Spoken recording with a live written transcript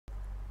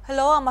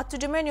Hello, I'm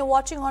Atujimer and you're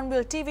watching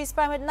HornbillTV's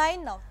Prime at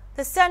 9 now.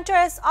 The centre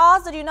has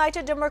asked the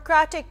United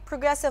Democratic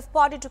Progressive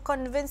Party to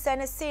convince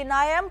NSA and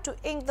IM to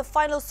ink the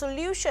final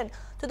solution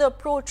to the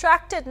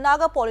protracted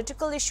Naga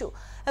political issue.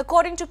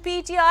 According to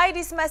PTI,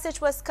 this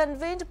message was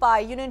conveyed by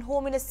Union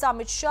Home Minister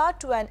Amit Shah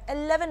to an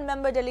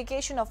 11-member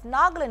delegation of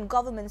Nagaland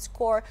government's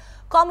core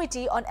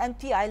committee on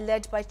MPI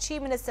led by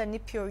Chief Minister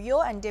Nipur Yo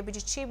and Deputy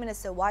Chief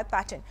Minister Y.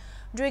 Patton.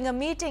 During a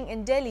meeting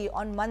in Delhi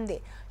on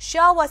Monday,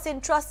 Shah was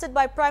entrusted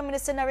by Prime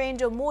Minister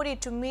Narendra Modi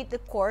to meet the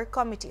core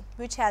committee,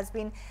 which has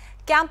been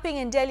camping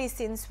in Delhi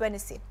since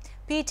Wednesday.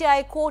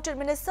 PTI quoted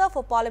Minister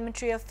for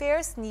Parliamentary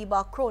Affairs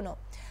Niba Krono,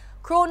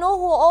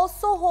 who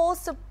also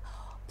holds the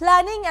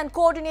Planning and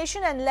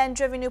Coordination and Land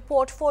Revenue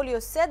portfolio,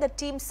 said the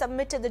team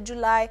submitted the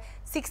July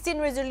 16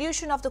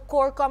 resolution of the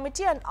core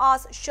committee and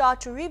asked Shah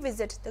to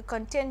revisit the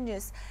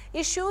contentious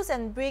issues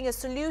and bring a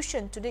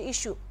solution to the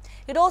issue.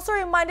 It also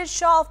reminded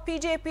Shah of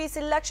BJP's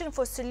election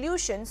for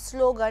solution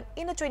slogan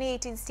in the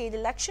 2018 state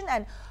election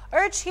and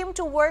urged him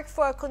to work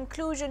for a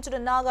conclusion to the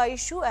Naga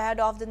issue ahead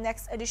of the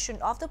next edition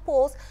of the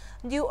polls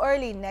due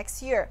early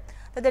next year.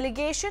 The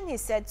delegation, he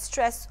said,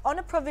 stressed on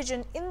a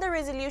provision in the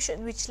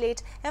resolution which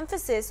laid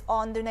emphasis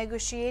on the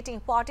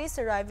negotiating parties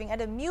arriving at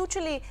a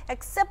mutually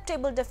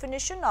acceptable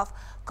definition of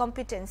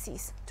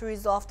competencies to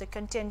resolve the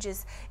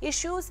contentious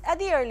issues at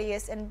the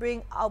earliest and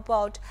bring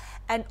about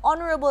an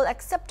honorable,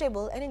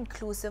 acceptable and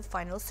inclusive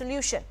final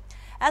solution.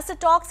 As the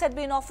talks had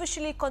been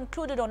officially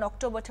concluded on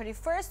October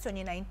 31,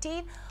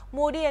 2019,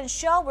 Modi and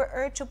Shah were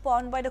urged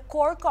upon by the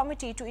core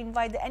committee to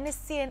invite the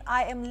NSC and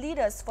IM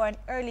leaders for an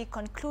early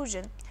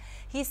conclusion.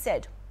 He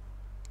said,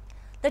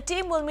 the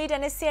team will meet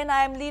NSC and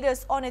IM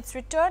leaders on its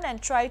return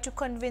and try to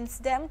convince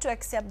them to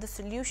accept the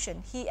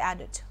solution, he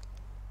added.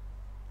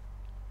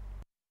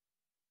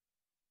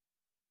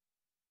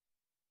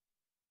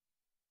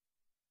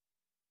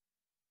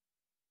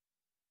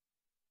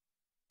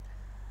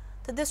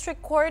 The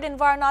District Court in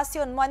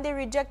Varanasi on Monday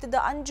rejected the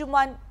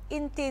Anjuman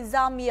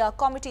Intizamiya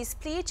Committee's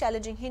plea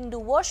challenging Hindu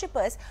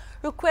worshippers'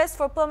 request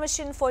for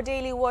permission for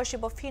daily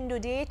worship of Hindu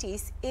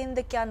deities in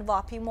the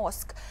Kyanvapi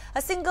Mosque.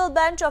 A single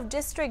bench of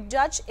District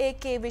Judge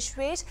A.K.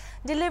 Vishwet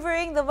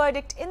delivering the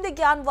verdict in the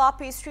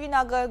Kyanvapi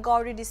Srinagar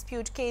Gauri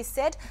dispute case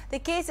said the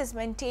case is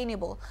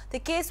maintainable. The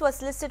case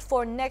was listed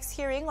for next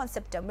hearing on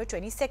September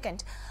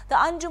 22nd. The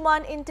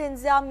Anjuman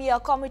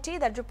Intizamiya Committee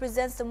that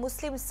represents the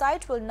Muslim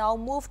side will now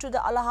move to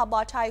the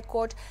Allahabad High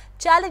Court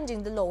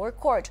challenging the lower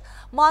court.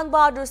 Man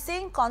Bahadur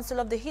Singh, counsel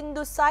of the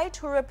Hindu side,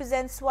 who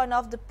represents one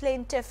of the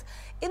plaintiffs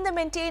in the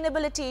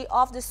maintainability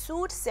of the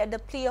suit, said the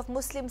plea of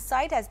Muslim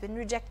side has been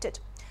rejected.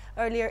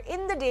 Earlier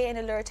in the day, an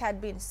alert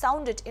had been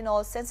sounded in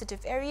all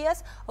sensitive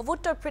areas of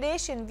Uttar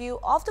Pradesh in view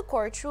of the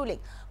court ruling.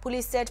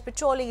 Police said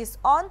patrolling is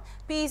on,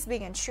 peace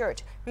being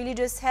ensured.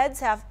 Religious heads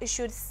have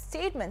issued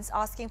statements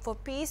asking for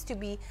peace to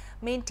be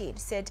maintained,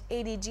 said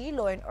ADG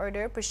Law and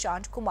Order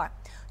Prashant Kumar.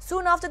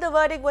 Soon after the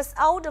verdict was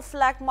out, a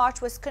flag march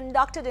was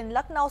conducted in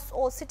Lucknow's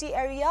Old City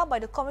area by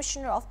the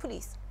Commissioner of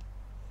Police.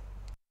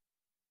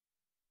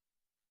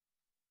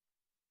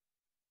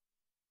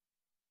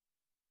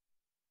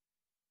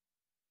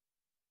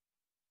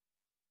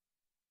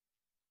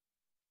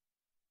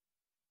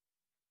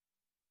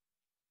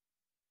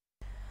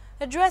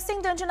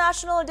 Addressing the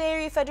International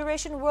Dairy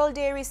Federation World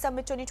Dairy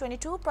Summit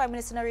 2022, Prime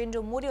Minister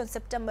Narendra Modi on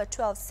September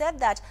 12 said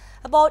that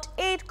about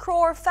 8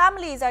 crore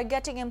families are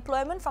getting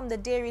employment from the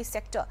dairy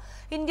sector.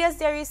 India's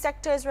dairy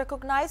sector is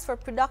recognized for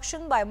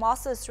production by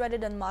masses rather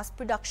than mass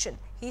production,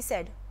 he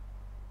said.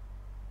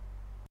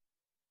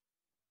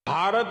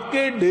 Bharat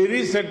के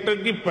dairy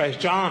sector की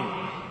पहचान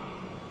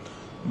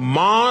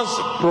mass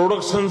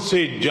production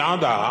से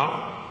ज्यादा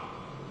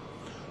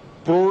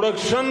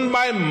production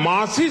by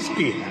masses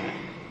की है।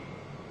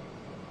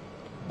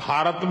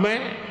 भारत में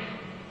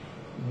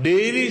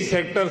dairy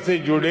sector से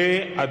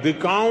जुड़े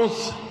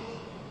अधिकांश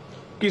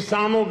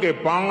किसानों के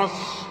पास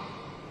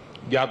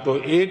या तो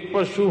एक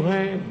पशु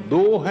है,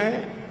 2 है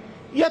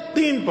या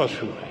 3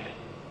 पशु है।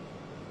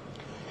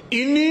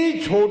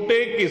 इन्हीं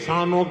छोटे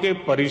किसानों के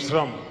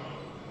परिश्रम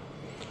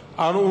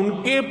और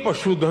उनके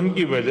पशुधन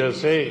की वजह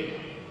से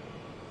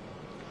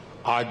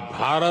आज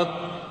भारत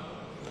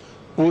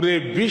पूरे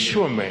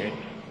विश्व में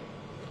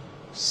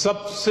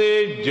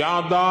सबसे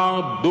ज्यादा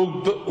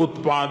दुग्ध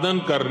उत्पादन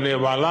करने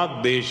वाला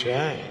देश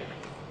है।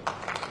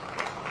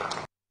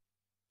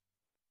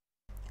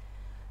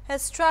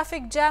 As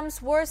traffic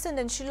jams worsened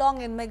in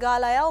Shillong in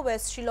Meghalaya,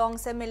 West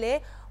Shillong's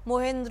MLA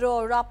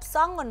Mohendro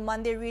Rapsang on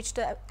Monday reached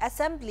the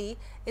assembly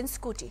in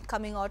scooty.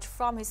 Coming out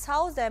from his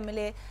house, the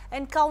MLA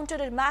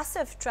encountered a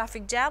massive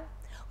traffic jam,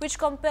 which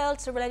compelled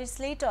the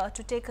legislator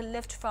to take a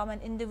lift from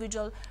an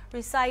individual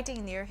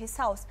residing near his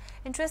house.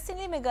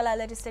 Interestingly, Meghalaya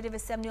Legislative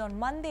Assembly on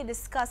Monday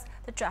discussed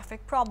the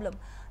traffic problem.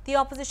 The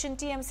opposition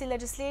TMC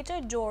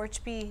legislator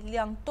George P.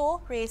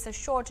 Liangto raised a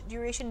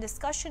short-duration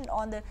discussion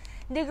on the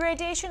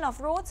degradation of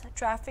roads,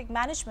 traffic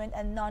management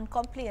and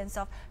non-compliance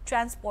of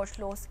transport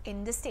laws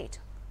in the state.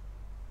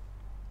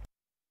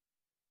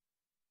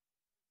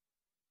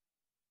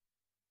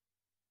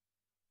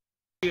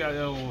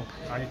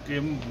 I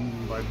came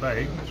by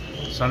bike.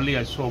 Suddenly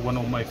I saw one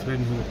of my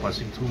friends who was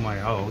passing through my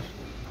house.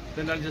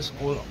 Then I just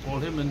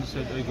called him and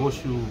said, "Hey,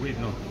 Ghosh, you wait,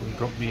 no,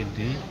 drop me in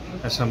the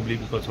assembly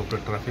because of the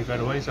traffic.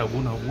 Otherwise, I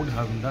would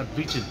have not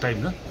reached in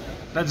time. No?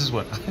 That is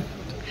what."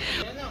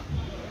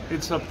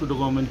 It's up to the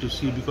government to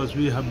see, because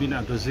we have been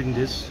addressing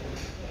this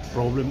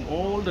problem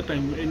all the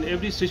time. In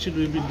every session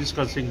we've been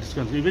discussing.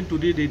 Even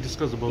today they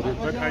discuss about it,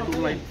 but I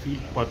don't like to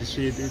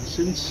participate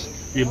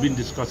since we have been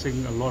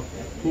discussing a lot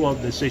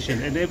throughout the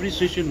session. And every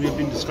session we've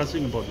been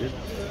discussing about it.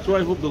 So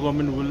I hope the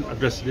government will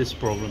address this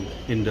problem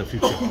in the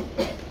future.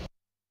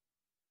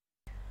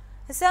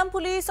 Assam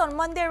police on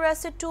Monday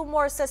arrested 2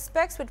 more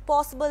suspects with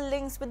possible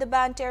links with the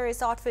banned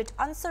terrorist outfit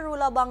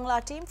Ansarullah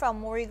Bangla team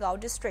from Morigao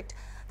district.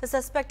 The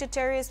suspected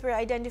terrorists were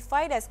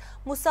identified as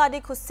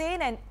Musaddiq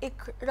Hussain and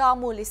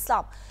Ikramul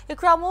Islam.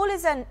 Ikramul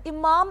is an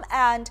imam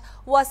and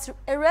was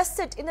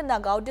arrested in the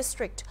Nagaon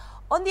district.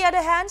 On the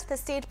other hand, the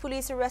state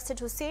police arrested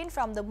Hussain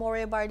from the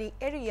Morebardi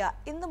area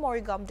in the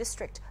Morigao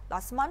district.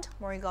 Last month,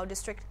 Morigao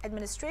district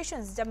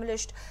administrations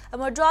demolished a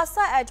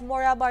madrasa at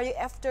Morebardi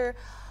after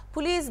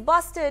police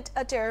busted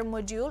a terror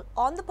module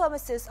on the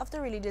premises of the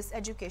religious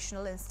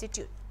educational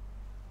institute.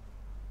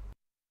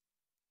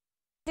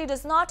 It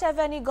does not have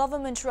any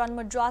government-run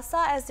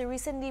madrasa as they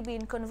recently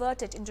been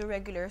converted into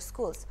regular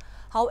schools.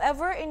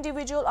 However,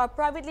 individual or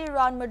privately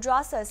run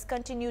madrasas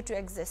continue to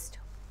exist.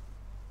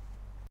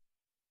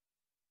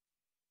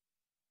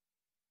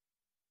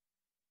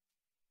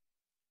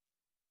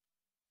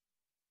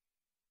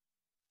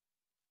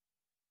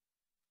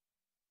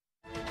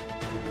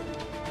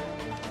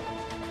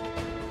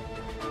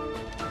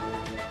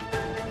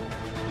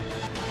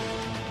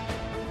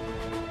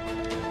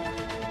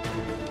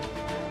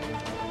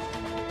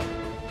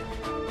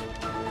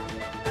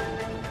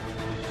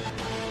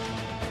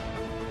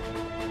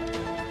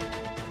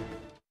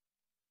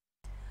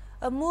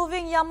 A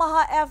moving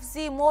Yamaha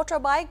FZ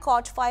motorbike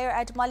caught fire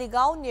at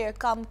Maligaon near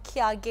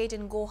Kamkia Gate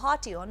in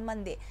Guwahati on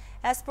Monday.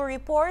 As per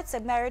reports,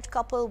 a married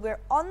couple were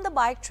on the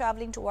bike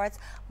traveling towards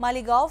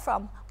Maligaon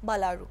from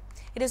Balaru.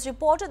 It is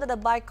reported that the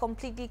bike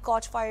completely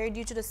caught fire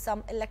due to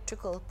some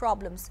electrical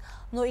problems.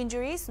 No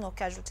injuries, no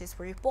casualties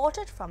were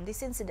reported from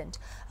this incident.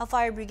 A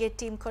fire brigade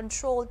team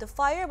controlled the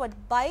fire, but the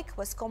bike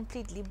was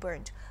completely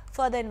burned.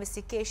 Further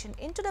investigation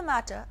into the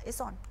matter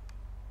is on.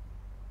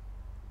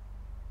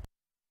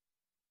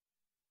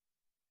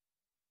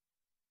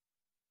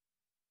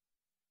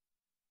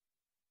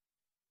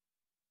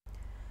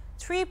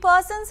 Three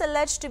persons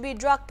alleged to be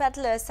drug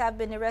peddlers have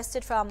been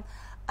arrested from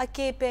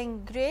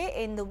Akepeng Gre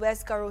in the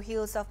West Garo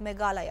Hills of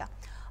Meghalaya.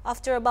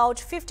 After about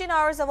 15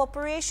 hours of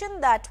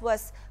operation that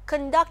was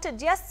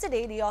conducted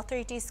yesterday, the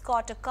authorities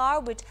caught a car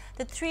with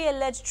the 3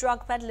 alleged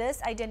drug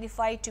peddlers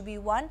identified to be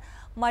 1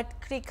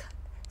 Matkrik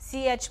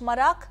CH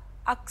Marak,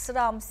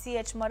 Aksram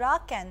CH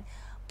Marak and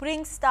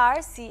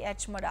Pringstar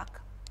CH Marak.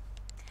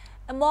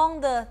 Among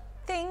the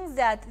things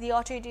that the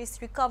authorities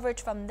recovered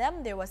from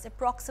them, there was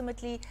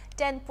approximately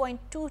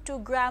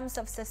 10.22 grams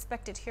of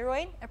suspected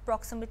heroin,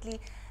 approximately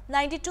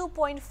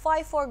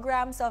 92.54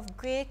 grams of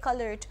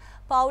grey-colored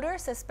powder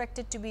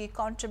suspected to be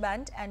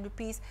contraband, and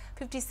rupees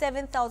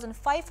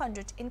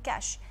 57,500 in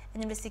cash.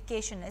 An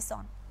investigation is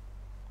on.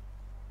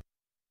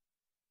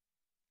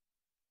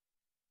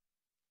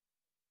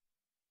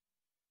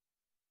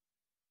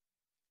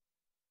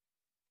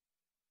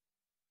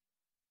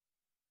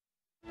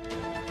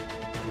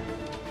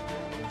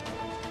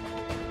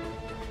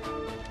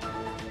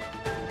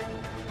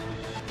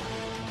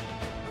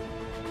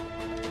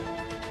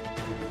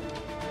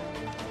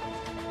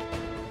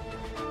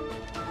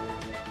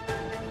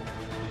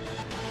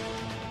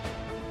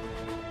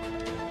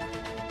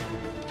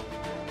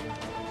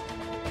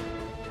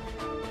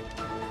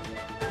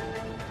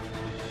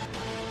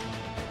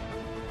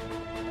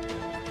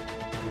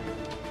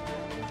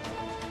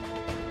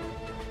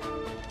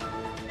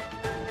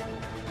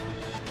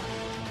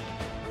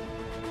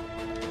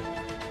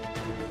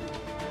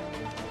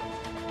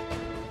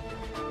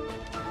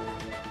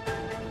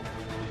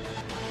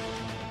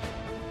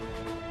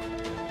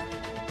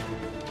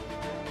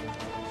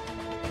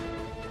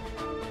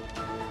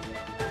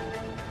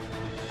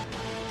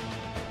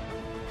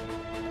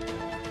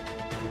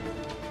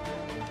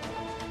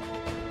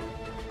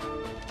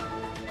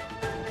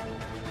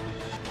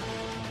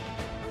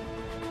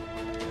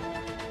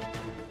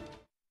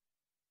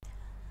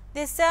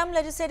 The Assam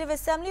Legislative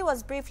Assembly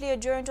was briefly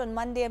adjourned on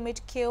Monday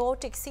amid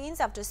chaotic scenes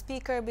after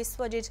Speaker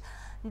Biswajit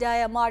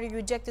Dayamari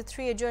rejected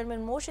 3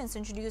 adjournment motions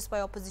introduced by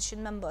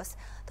opposition members.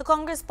 The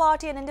Congress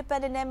Party and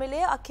independent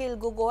MLA Akhil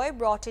Gogoi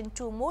brought in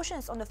 2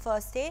 motions on the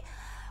first day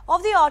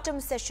of the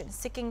autumn session,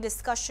 seeking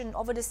discussion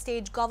over the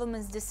state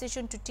government's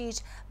decision to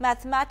teach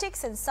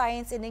mathematics and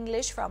science in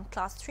English from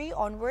class 3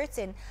 onwards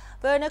in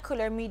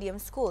vernacular medium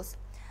schools.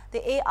 The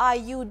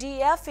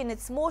AIUDF, in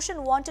its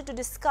motion, wanted to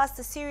discuss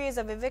the series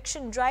of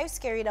eviction drives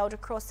carried out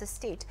across the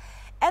state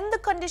and the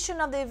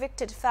condition of the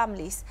evicted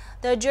families.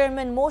 The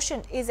adjournment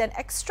motion is an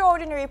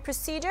extraordinary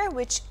procedure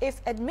which, if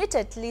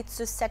admitted, leads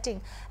to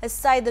setting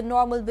aside the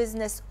normal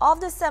business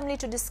of the assembly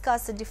to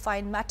discuss a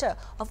defined matter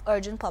of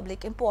urgent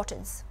public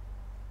importance.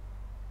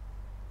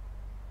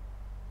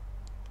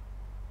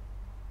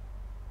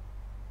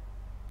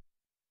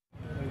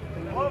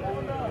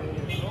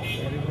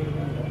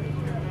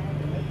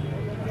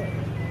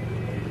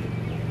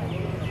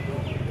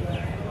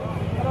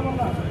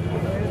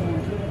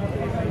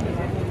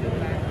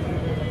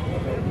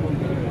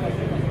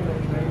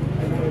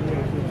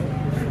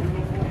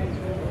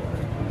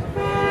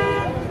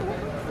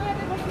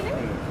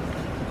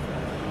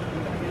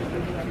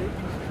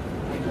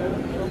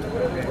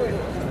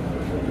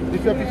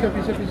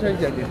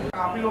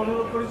 Appeal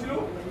অনুরোধ করেছিল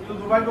কিন্তু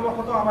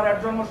দুর্ভাগ্যবশত আমার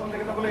adjournment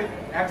থেকে তখন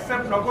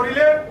accept ন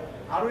করিলে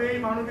আর এই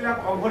মানুষবিলাক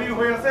অঘৰী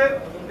হৈ আছে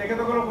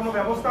তেখেতসকলৰ কোনো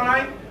ব্যৱস্থা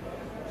নাই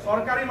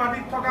সরকারি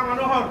মাটিত থকা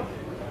মানুহৰ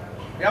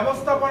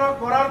ব্যবস্থাপনা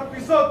করার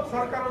পিছত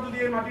সরকারও যদি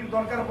এই মাটির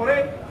দরকার পড়ে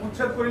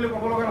উচ্ছেদ করিলে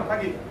কব লগা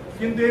নাথাকি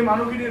কিন্তু এই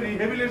মানুহখিনিৰ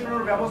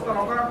রিহেবিলিটেশনৰ ব্যবস্থা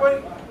নকৰাকৈ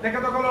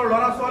তেখেতসকলৰ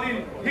ল'ৰা ছোৱালীৰ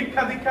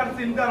শিক্ষা দীক্ষাৰ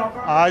চিন্তা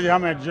নকৰা। आज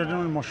हम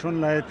एडजर्नमेंट मोशन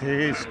लाए थे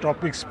इस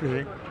टॉपिक्स पे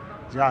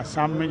जो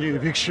आसाम में जो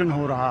इविक्शन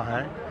हो रहा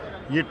है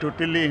ये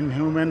टोटली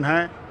इनह्यूमन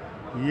है,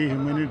 ये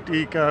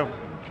ह्यूमैनिटी का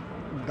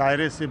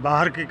दायरे से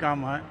बाहर के काम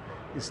है।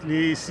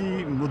 इसलिए इसी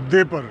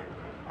मुद्दे पर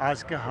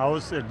आज के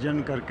हाउस एडजर्न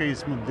करके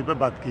इस मुद्दे पर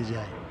बात की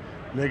जाए,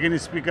 लेकिन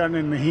स्पीकर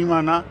ने नहीं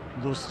माना।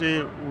 दूसरे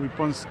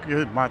वेपन्स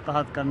के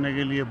माताहत करने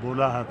के लिए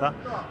बोला था,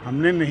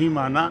 हमने नहीं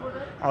माना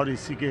और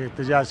इसी के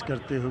एहतजाज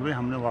करते हुए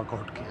हमने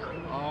वॉकआउट किया।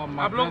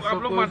 आप लोग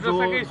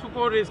मदरसा के इशू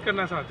को रेज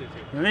करना चाहते थे?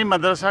 नहीं,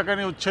 मदरसा का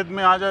नहीं, उच्छेद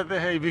में आ जाते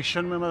हैं।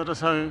 इविक्शन में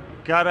मदरसा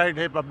क्या राइट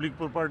है पब्लिक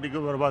प्रॉपर्टी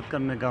को बर्बाद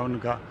करने का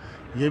उनका?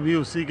 ये भी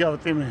उसी के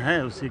अवते में है,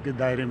 उसी के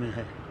दायरे में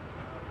है।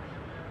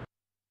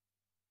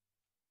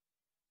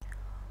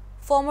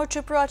 Former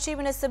Tripura Chief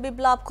Minister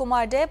Biplab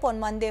Kumar Deb on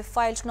Monday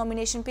filed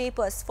nomination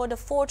papers for the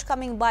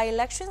forthcoming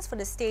by-elections for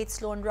the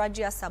state's lone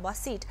Rajya Sabha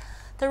seat.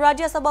 The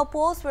Rajya Sabha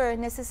polls were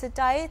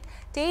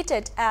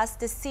necessitated as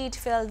the seat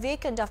fell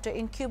vacant after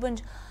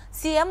incumbent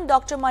CM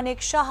Dr.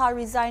 Manik Shah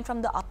resigned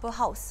from the upper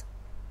house.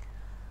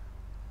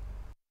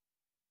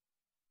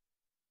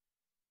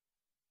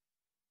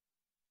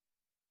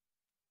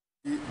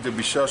 যে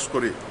বিশ্বাস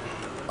করে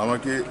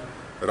আমাকে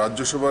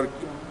রাজ্যসভার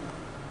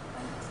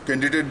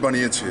candidate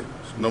বানিয়েছে,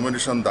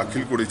 nomination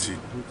দাখিল করেছি,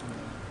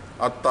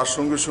 আর তার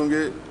সঙ্গে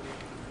সঙ্গে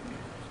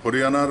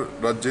হরিয়ানার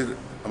রাজ্যের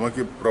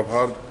আমাকে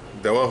প্রভার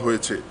দেওয়া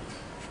হয়েছে,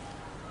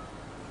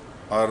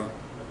 আর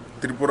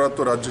ত্রিপুরা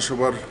তো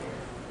রাজ্যসভার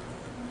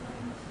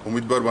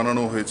উম্মিদবার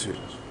বানানো হয়েছে।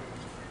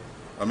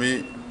 আমি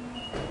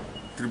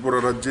ত্রিপুরা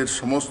রাজ্যের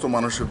সমস্ত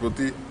মানুষের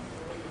প্রতি,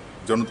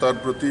 জনতার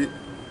প্রতি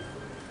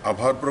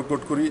আভার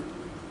প্রকট করি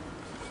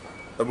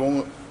এবং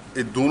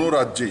এই দোনো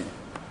রাজ্যেই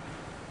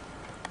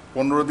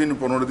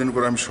 15 দিন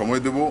করে আমি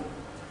সময় দেব।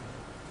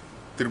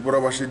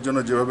 ত্রিপুরাবাসীর জন্য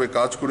যেভাবে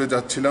কাজ করে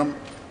যাচ্ছিলাম,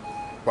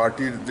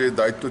 পার্টির যে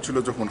দায়িত্ব ছিল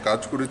যখন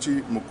কাজ করেছি,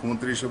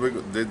 মুখ্যমন্ত্রী হিসেবে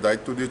যে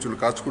দায়িত্ব দিয়েছিল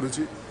কাজ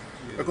করেছি,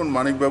 এখন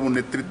মানিকবাবুর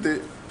নেতৃত্বে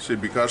সেই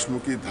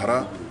বিকাশমুখী ধারা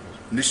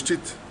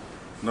নিশ্চিত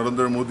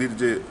নরেন্দ্র মোদীর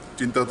যে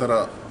চিন্তাধারা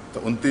তা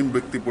অন্তিম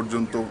ব্যক্তি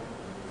পর্যন্ত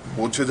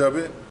পৌঁছে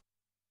যাবে।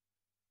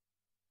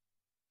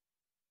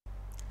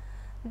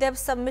 Deb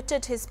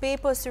submitted his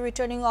papers to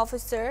returning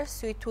officer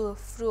Suitul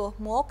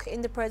Mok in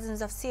the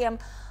presence of CM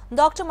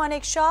Dr.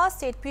 Manik Shah,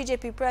 State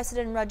BJP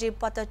President Rajiv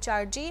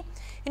Bhattacharjee,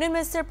 Union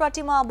Minister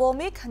Pratima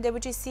Bomik,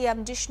 Deputy CM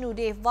Jishnu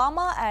Dev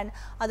Varma and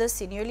other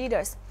senior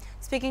leaders.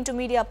 Speaking to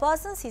media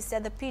persons, he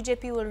said the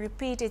BJP will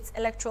repeat its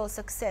electoral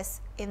success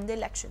in the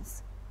elections.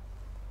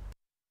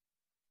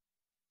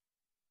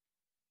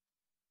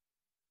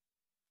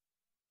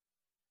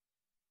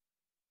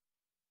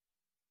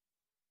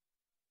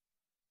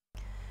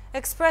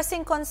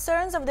 Expressing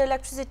concerns of the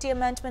Electricity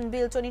Amendment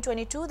Bill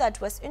 2022 that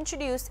was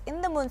introduced in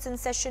the monsoon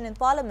session in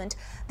Parliament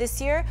this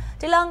year,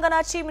 Telangana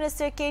Chief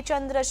Minister K.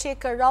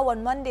 Chandrasekhar Rao on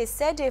Monday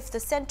said if the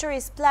centre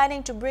is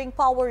planning to bring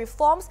power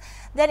reforms,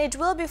 then it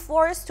will be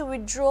forced to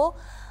withdraw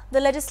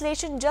the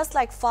legislation just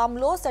like farm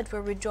laws that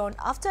were withdrawn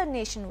after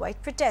nationwide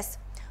protests.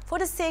 For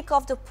the sake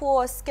of the poor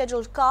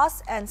scheduled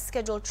castes and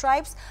scheduled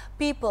tribes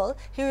people,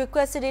 he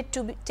requested it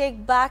to take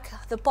back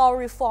the power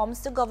reforms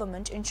the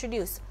government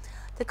introduced.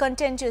 The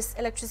contentious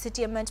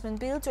Electricity Amendment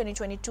Bill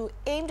 2022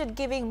 aimed at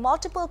giving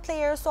multiple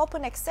players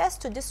open access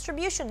to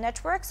distribution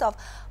networks of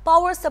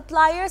power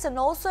suppliers and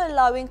also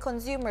allowing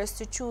consumers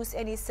to choose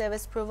any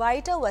service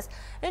provider was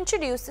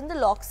introduced in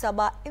the Lok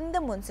Sabha in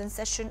the monsoon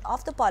session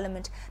of the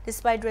Parliament,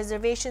 despite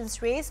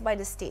reservations raised by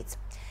the states.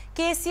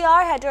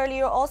 KCR had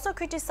earlier also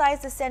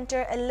criticized the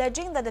centre,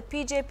 alleging that the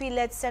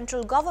BJP-led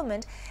central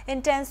government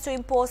intends to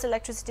impose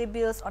electricity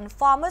bills on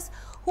farmers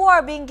who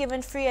are being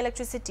given free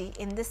electricity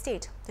in the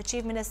state. The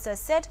Chief Minister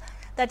said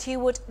that he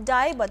would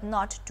die but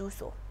not do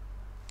so.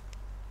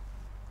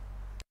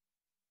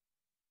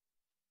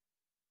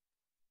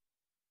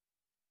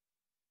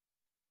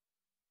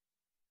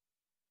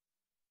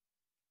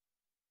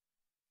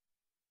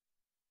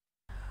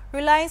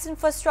 Reliance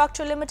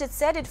Infrastructure Limited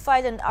said it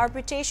filed an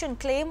arbitration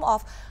claim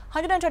of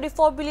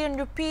 134 billion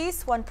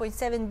rupees,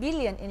 1.7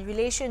 billion in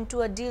relation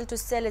to a deal to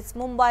sell its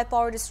Mumbai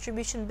power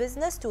distribution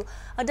business to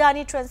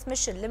Adani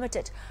Transmission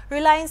Limited.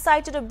 Reliance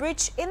cited a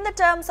breach in the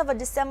terms of a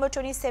December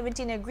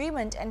 2017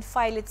 agreement and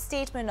filed its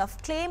statement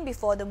of claim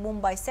before the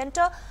Mumbai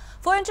Centre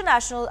for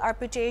International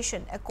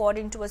Arbitration,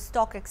 according to a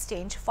stock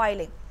exchange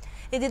filing.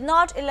 It did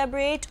not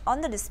elaborate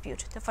on the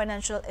dispute. The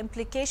financial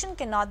implication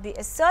cannot be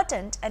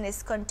ascertained and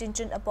is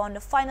contingent upon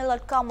the final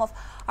outcome of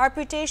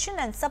arbitration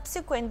and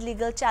subsequent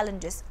legal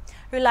challenges.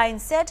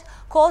 Reliance said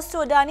calls to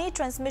Adani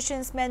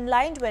Transmission's main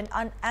line went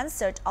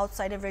unanswered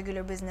outside of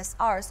regular business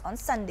hours on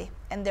Sunday,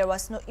 and there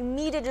was no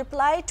immediate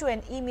reply to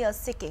an email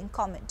seeking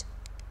comment.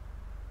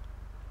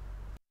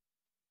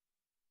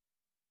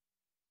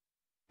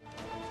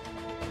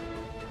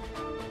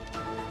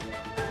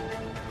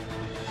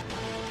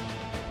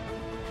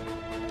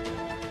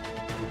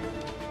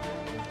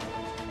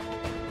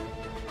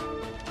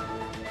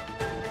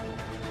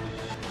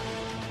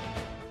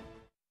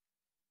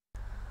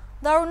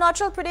 The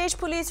Arunachal Pradesh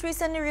police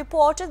recently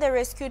reported they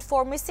rescued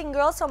 4 missing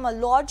girls from a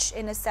lodge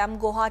in Assam,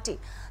 Guwahati.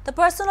 The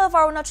personnel of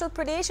Arunachal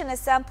Pradesh and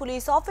Assam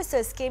police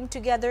officers came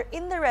together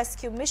in the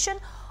rescue mission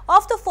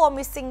of the 4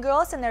 missing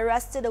girls and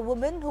arrested a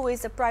woman who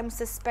is a prime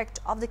suspect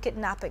of the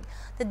kidnapping.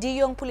 The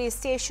Diyong police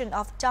station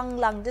of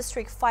Changlang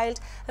district filed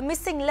a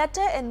missing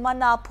letter in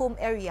Manapum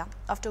area,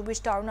 after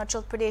which the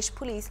Arunachal Pradesh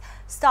police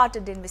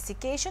started the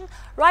investigation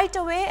right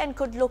away and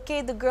could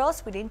locate the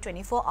girls within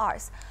 24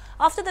 hours.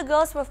 After the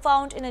girls were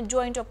found in a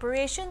joint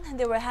operation,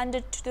 they were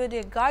handed to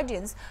their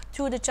guardians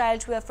through the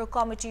Child Welfare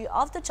Committee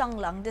of the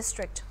Changlang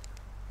district.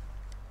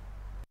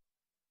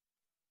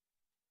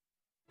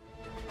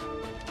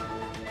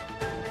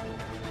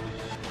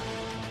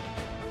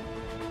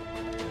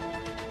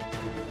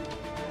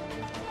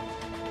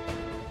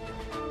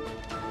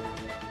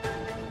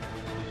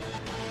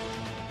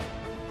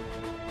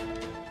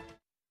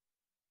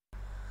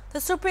 The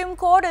Supreme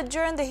Court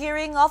adjourned the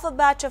hearing of a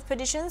batch of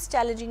petitions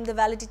challenging the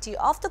validity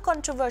of the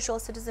controversial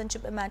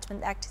Citizenship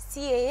Amendment Act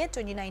CAA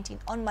 2019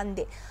 on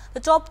Monday. The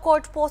top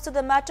court posted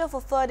the matter for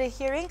further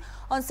hearing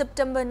on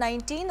September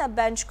 19. A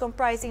bench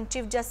comprising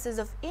Chief Justice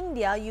of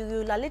India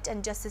U.U. Lalit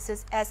and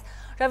Justices S.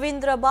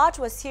 Ravindra Bhatt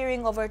was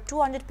hearing over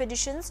 200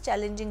 petitions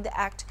challenging the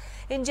act.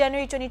 In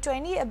January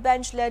 2020, a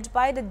bench led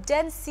by the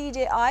then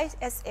CJI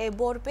S.A.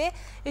 Borpe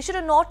issued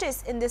a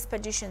notice in these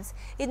petitions.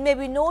 It may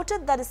be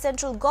noted that the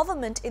central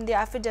government in their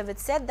affidavit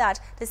said that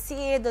the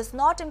CAA does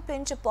not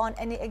impinge upon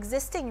any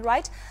existing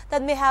right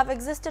that may have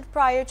existed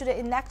prior to the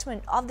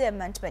enactment of the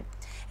amendment.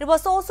 It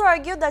was also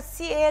argued that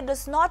CAA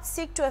does not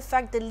seek to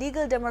affect the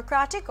legal,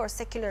 democratic or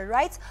secular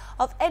rights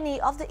of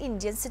any of the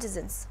Indian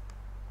citizens.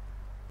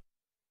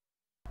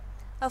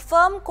 A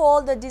firm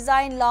called the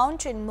Design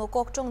Lounge in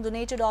Mokokchung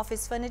donated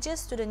office furniture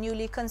to the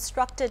newly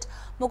constructed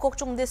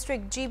Mokokchung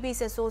District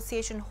GB's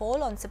Association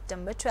Hall on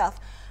September 12.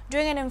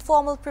 During an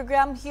informal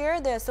program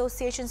here, the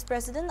association's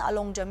president,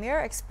 Along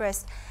Jamir,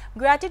 expressed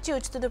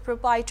gratitude to the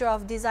proprietor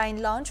of Design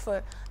Lounge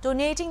for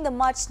donating the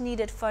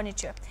much-needed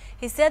furniture.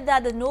 He said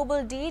that the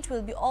noble deed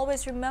will be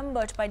always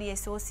remembered by the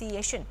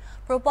association.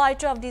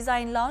 Proprietor of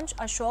Design Lounge,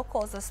 Ashok,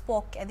 also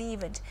spoke at the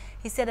event.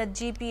 He said that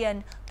GP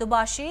and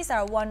Dobashis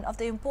are one of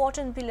the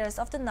important pillars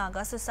of the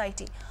Naga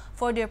society.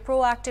 For their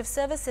proactive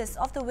services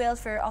of the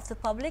welfare of the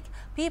public,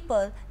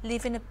 people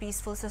live in a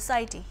peaceful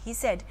society, he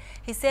said.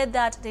 He said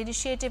that the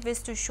initiative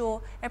is to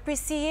show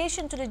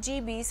appreciation to the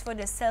GBs for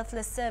their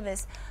selfless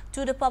service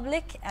to the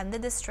public and the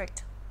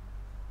district.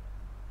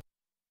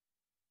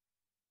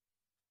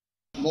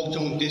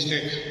 Mokokchung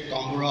District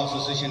Kambura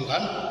Association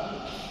kan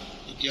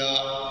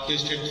ikia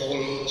District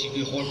Hall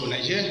GP Hall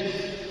bunai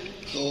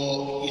to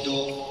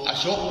ito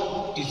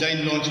Ashok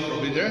Design Lounge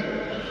Provider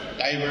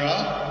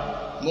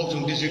Daibara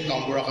Mokokchung District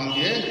Kambura kan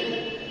dia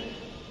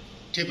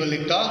table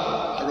ekta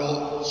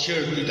aro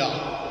share duita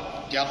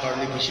dia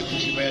karne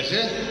kushi pai ase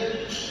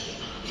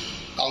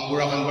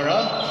Kambura kan bara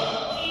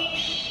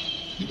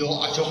ito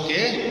Ashok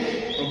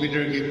ke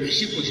Provider ke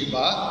kushi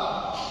ba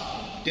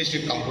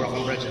District Kambura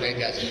kan bara chalai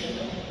dia ase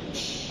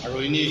aro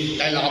ini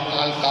dai laga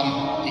phal kam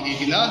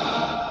dikikina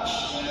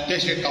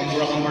District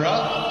Kambura kan bara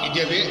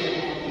idia be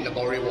na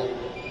bawrebo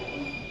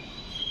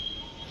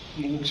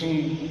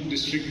Mokokchung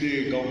district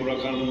de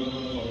Kambura kan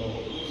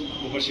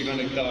Mubashigan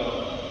ekta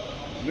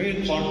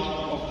main part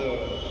of the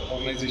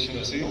organization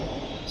ase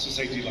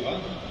society laga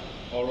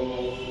aro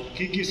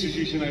ki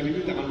situation aile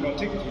bi tahan pra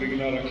thik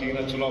dhurigina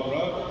rakhigina chola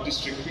pra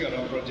district bi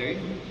aram pra jai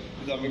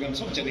ida amigan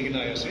sob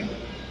janigina ase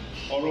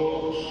aro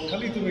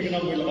khali tu megina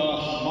milaga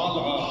ma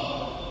laga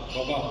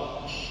baba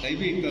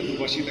daibi ekta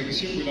dubashi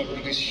tagisi pila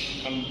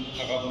British kan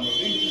thaga bunde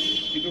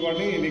itu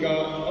karne eniga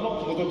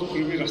alop modot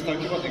kuribi rasta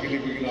kiba thakile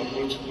bigina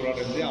approach kura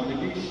rende ami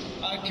bi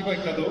kiba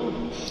ekta do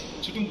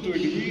chutum tu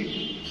elibi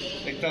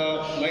ekta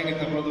line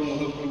ekta pra do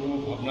modot kuribo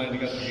bhabna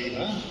eniga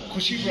thakina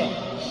khushi pra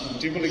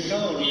table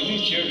ekta aro ini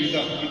chair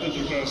rida ito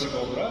durkar ase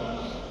kobra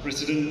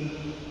president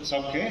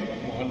sabke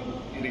mohan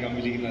eniga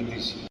miligina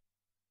disi.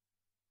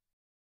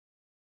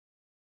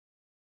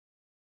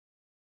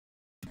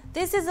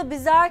 This is a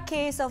bizarre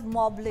case of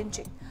mob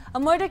lynching, a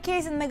murder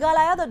case in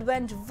Meghalaya that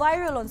went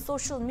viral on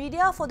social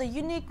media for the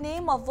unique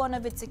name of one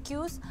of its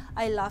accused,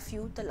 I Love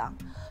You Talang.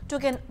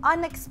 Took an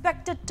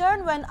unexpected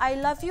turn when I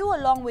Love You,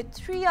 along with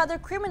 3 other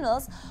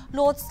criminals,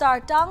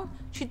 Lodestar Tang,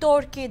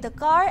 Chitorke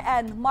Dakar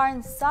and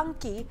Marn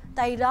Sanki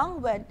Tairang,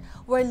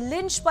 were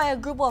lynched by a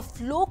group of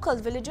local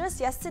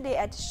villagers yesterday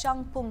at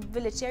Shangpung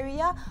village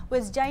area,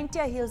 West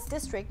Jaintia Hills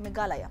district,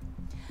 Meghalaya,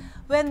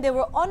 when they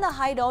were on a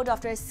hideout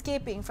after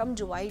escaping from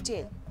Juwai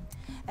jail.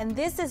 And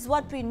this is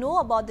what we know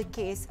about the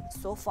case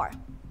so far.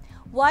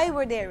 Why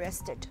were they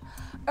arrested?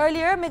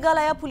 Earlier,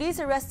 Meghalaya police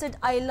arrested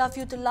I Love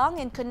You Talang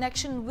in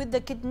connection with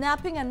the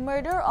kidnapping and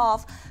murder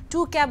of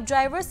 2 cab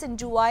drivers in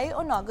Juwai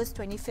on August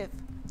 25,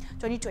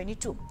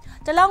 2022.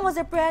 Talang was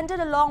apprehended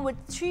along with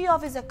 3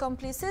 of his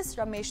accomplices,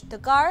 Ramesh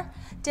Dakar,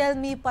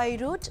 Telmi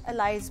Pairut,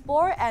 Elias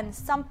Bor and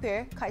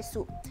Sampir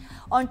Kaisu,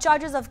 on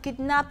charges of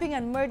kidnapping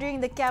and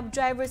murdering the cab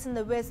drivers in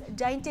the West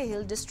Jaintia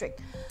Hill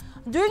district.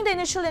 During the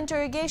initial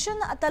interrogation,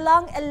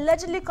 Talang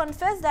allegedly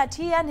confessed that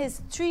he and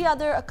his 3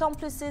 other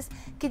accomplices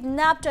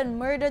kidnapped and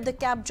murdered the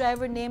cab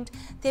driver named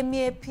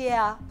Temie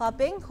Pia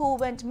Papeng, who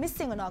went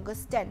missing on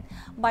August 10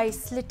 by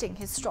slitting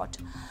his throat.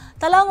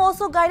 Talang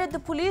also guided the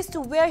police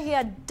to where he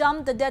had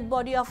dumped the dead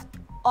body of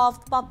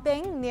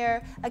Papeng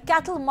near a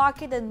cattle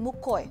market in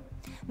Mukoi,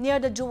 near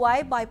the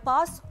Juwai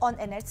bypass on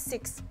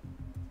NH6.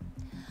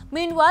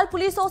 Meanwhile,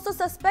 police also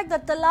suspect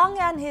that Talang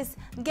and his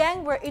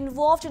gang were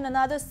involved in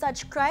another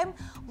such crime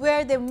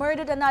where they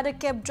murdered another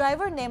cab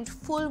driver named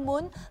Full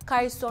Moon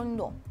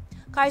Kaisono.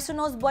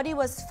 Kaisono's body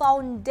was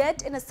found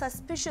dead in a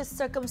suspicious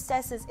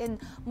circumstances in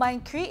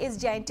Mainkri, East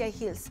Jaintia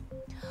Hills.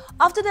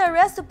 After the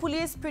arrest, the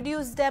police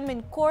produced them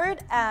in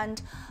court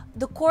and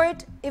the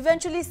court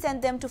eventually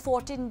sent them to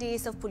 14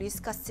 days of police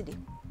custody.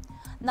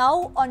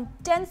 Now, on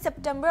 10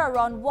 September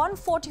around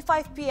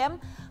 1:45 p.m.,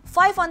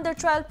 5 under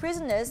trial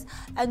prisoners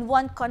and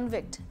 1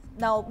 convict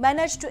now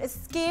managed to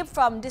escape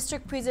from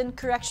District Prison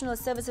Correctional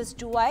Services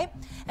Juwai,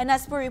 and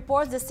as per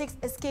reports, the 6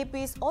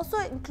 escapees also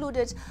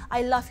included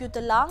I Love You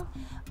Talang,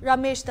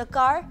 Ramesh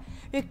Dakar,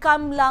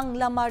 Rikamlang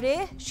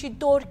Lamare,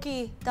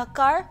 Shitorki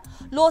Dakar,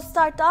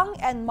 Lodestar Tang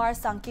and Mar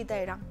Sanki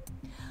Tairang.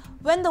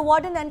 When the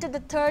warden entered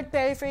the 3rd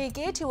periphery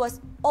gate, he was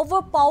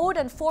overpowered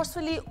and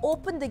forcefully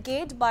opened the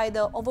gate by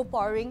the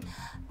overpowering.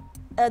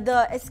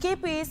 The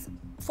escapees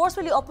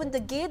forcefully opened the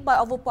gate by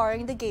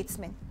overpowering the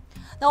gatesman.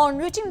 Now, on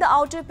reaching the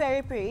outer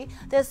periphery,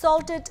 they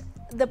assaulted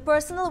the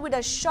personnel with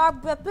a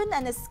sharp weapon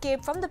and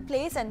escaped from the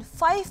place, and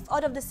 5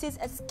 out of the 6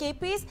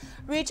 escapees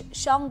reached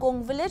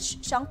Shangpung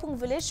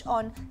village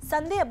on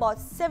Sunday,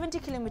 about 70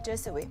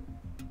 kilometers away.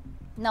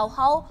 Now,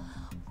 how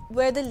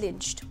were they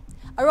lynched?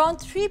 Around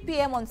 3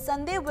 p.m. on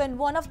Sunday, when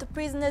one of the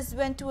prisoners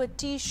went to a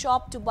tea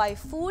shop to buy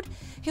food,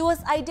 he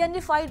was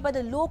identified by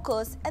the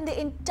locals and the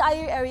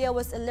entire area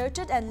was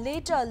alerted, and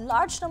later a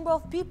large number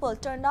of people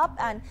turned up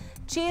and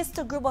chased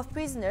a group of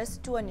prisoners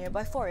to a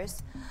nearby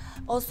forest.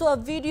 Also, a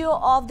video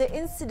of the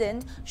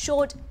incident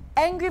showed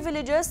angry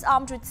villagers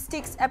armed with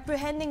sticks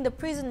apprehending the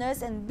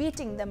prisoners and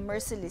beating them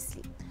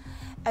mercilessly.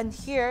 And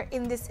here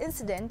in this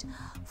incident,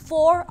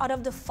 4 out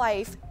of the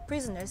 5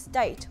 prisoners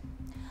died.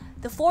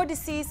 The 4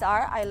 deceased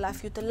are I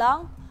Love You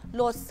Talang,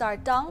 Lodestar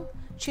Tang,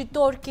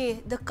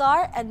 Chitorke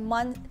Dakar and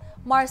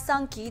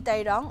Marsanki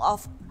Tairang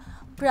of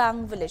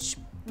Prang village.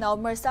 Now,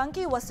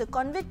 Marsanki was a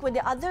convict, with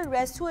the other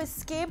rest who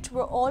escaped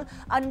were all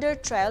under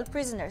trial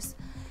prisoners.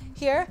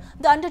 Here,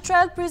 the under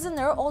trial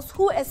prisoner also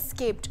who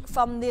escaped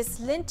from this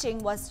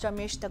lynching was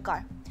Ramesh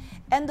Dakar.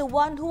 And the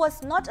one who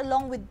was not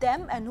along with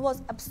them and who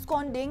was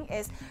absconding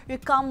is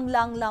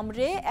Rikamlang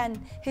Lamre, and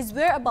his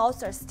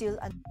whereabouts are still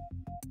unknown.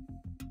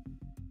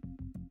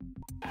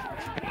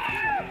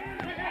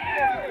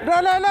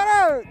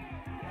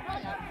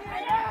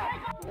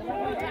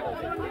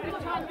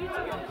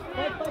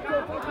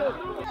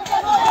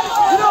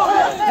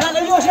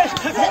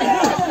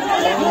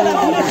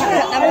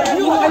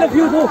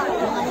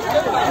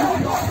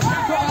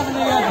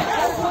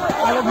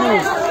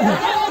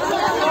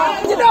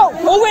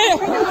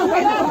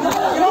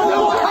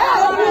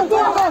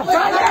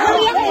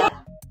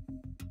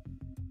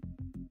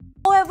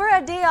 However,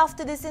 a day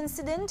after this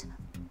incident,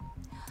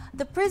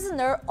 the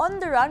prisoner on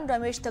the run,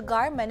 Ramesh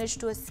Dakar, managed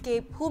to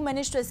escape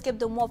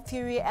the mob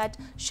fury at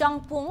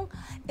Shangpung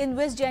in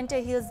West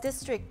Jaintia Hills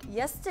district.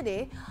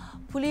 Yesterday,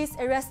 police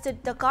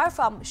arrested Dakar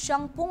from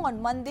Shangpung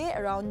on Monday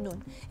around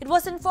noon. It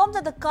was informed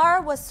that the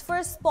car was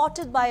first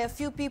spotted by a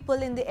few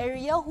people in the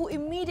area who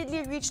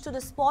immediately reached to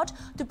the spot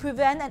to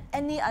prevent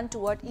any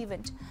untoward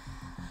event.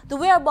 The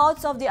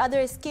whereabouts of the other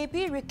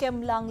escapee,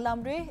 Rikamlang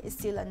Lamre, is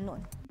still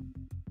unknown.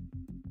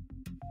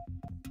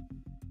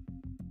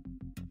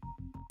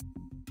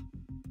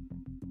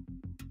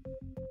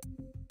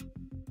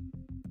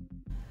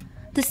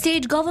 The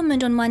state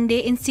government on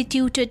Monday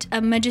instituted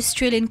a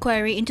magisterial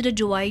inquiry into the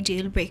Juwai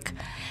jailbreak.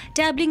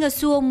 Tabling a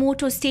suo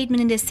motu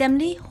statement in the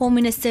assembly, Home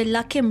Minister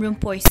Lakim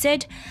Rumpoy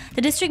said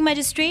the district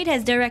magistrate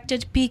has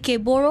directed P.K.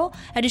 Boro,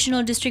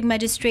 additional district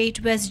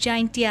magistrate West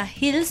Jaintia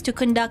Hills, to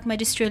conduct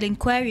magisterial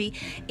inquiry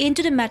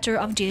into the matter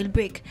of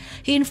jailbreak.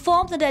 He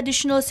informed that the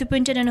additional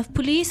superintendent of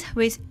police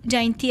West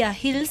Jaintia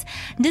Hills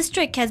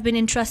district has been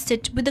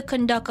entrusted with the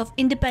conduct of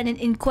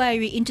independent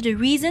inquiry into the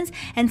reasons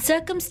and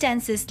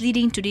circumstances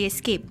leading to the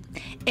escape.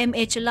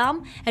 M.H.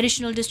 Alam,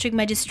 additional district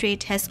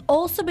magistrate, has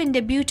also been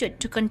deputed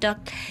to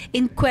conduct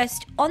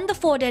inquest on the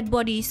 4 dead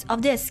bodies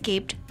of the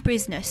escaped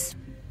prisoners.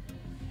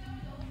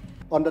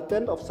 On the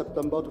 10th of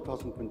September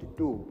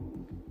 2022,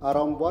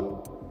 around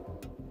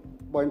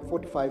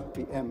 1:45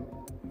 p.m.,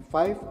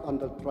 5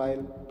 under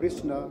trial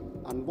prisoners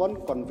and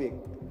 1 convict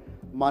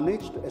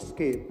managed to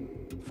escape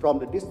from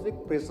the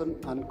District Prison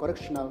and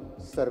Correctional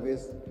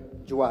Service,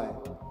 Juwai.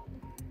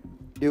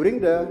 During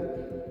the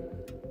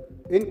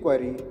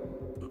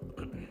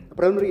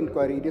preliminary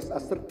inquiry, it is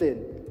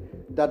ascertained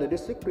that the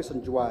District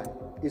Prison Juwai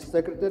is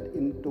segregated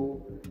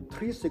into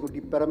 3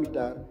 security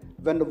perimeters.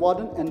 When the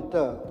warden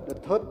entered the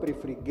 3rd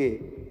periphery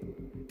gate,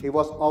 he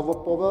was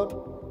overpowered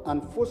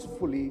and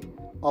forcefully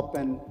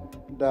opened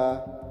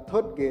the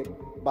 3rd gate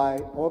by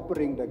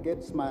overpowering the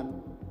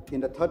gatesman in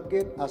the 3rd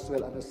gate as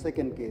well as the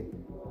 2nd gate.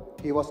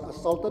 He was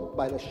assaulted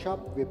by the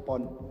sharp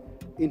weapon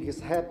in his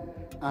head,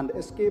 and the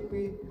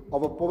escapee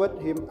overpowered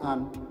him,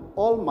 and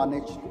all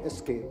managed to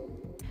escape.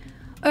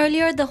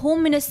 Earlier, the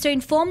Home Minister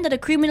informed that a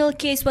criminal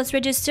case was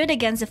registered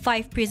against the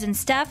 5 prison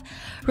staff: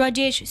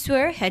 Rajesh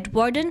Swer, head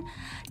warden;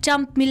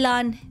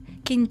 Chammilan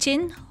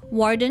Kinchin,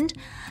 warden;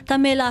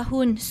 Tamela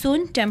Hun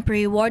Sun,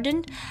 temporary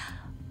warden;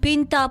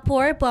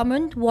 Pintapur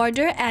Paman,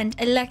 warder; and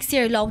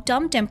Alexir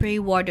Lautam, temporary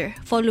warder,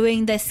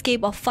 following the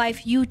escape of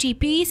 5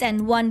 UTPs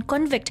and 1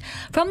 convict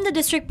from the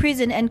district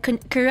prison and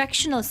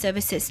correctional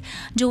services,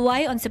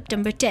 Juwai, on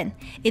September 10.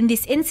 In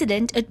this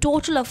incident, a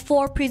total of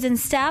 4 prison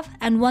staff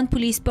and 1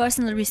 police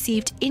personnel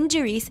received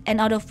injuries, and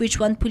out of which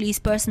 1 police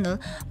personnel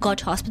got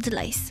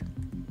hospitalized.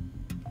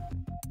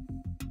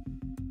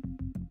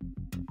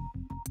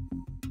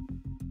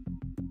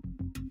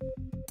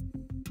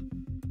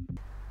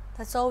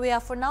 That's all we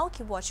have for now.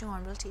 Keep watching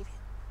HornbillTV.